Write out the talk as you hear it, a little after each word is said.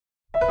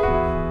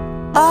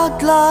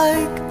I'd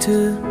like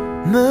to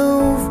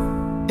move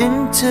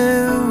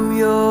into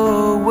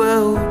your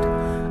world.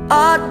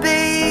 I'd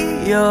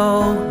be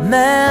your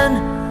man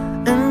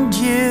and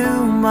you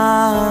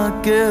my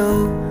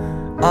girl.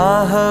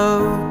 I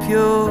hope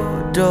your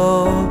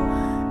door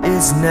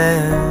is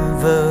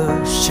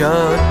never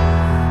shut.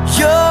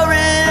 You're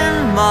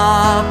in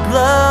my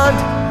blood,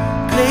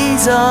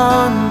 please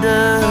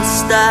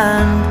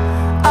understand.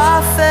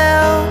 I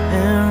fell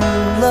in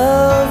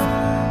love,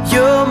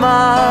 you're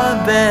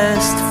my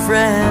best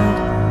friend.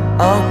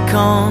 I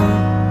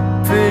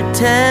can't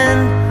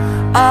pretend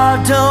I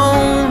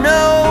don't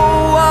know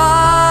why.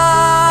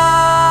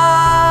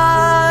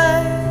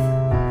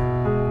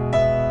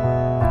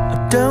 I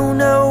don't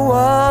know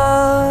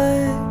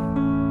why.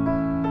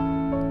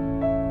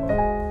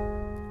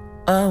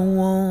 I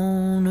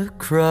wanna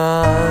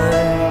cry.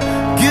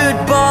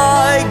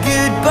 Goodbye,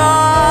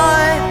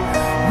 goodbye,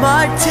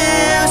 my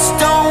tears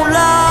don't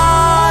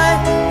lie.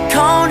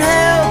 Can't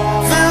help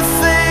the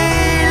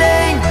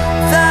feeling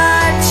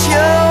that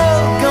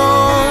you're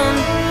gone.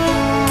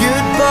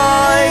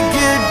 Goodbye,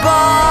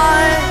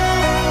 goodbye,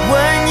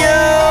 when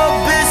you're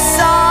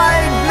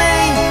beside me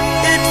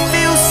it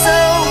feels so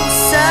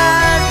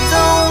sad.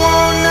 Don't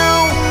wanna know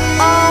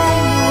I'm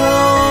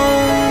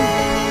wrong.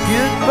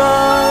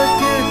 Goodbye,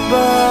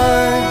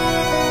 goodbye,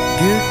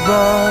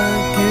 goodbye,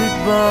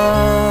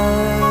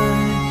 goodbye.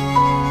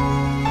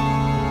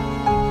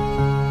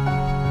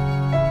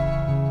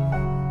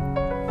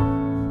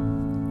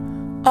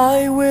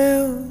 I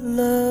will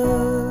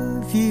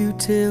love you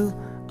till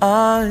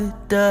I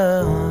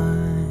die.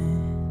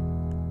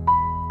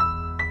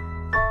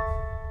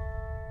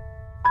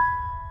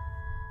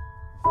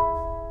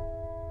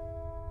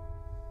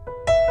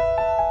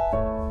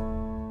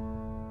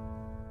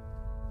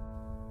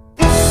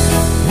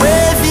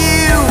 With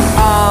you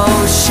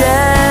I'll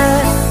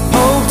share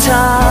old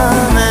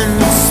time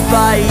and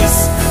space.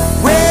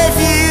 With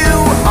you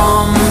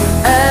I'm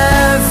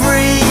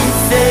everything.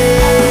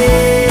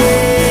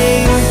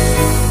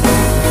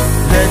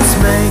 Let's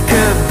make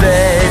a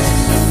bed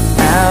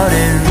out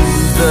in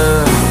the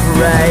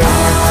rain.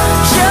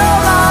 You're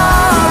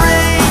my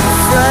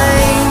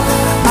refrain,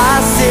 I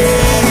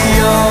see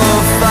your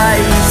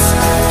face.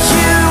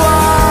 You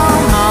are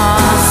my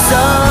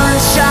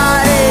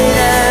sunshine,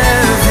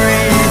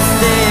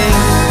 everything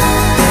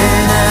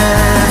in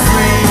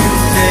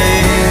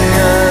everything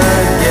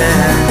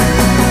again.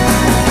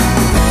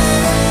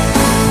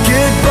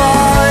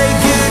 Goodbye,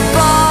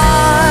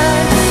 goodbye,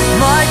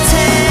 my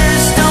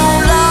tears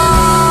don't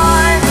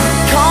lie.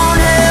 Can't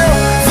help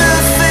the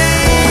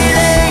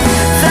feeling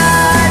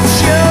that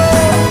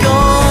you're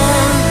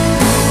gone.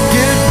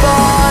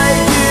 Goodbye,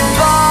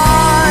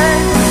 goodbye,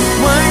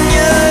 when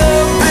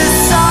you're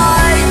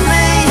beside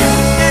me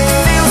it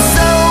feels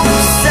so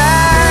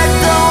sad.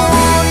 Don't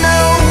wanna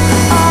know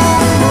I'm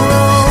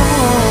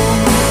wrong.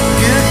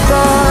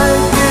 Goodbye,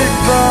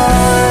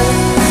 goodbye,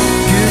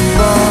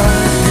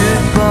 goodbye,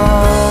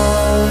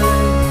 goodbye.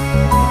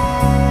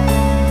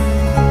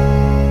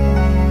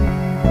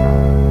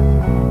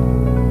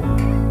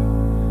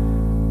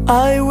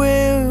 I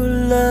will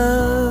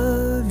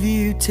love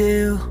you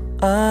till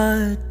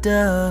I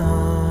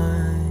die.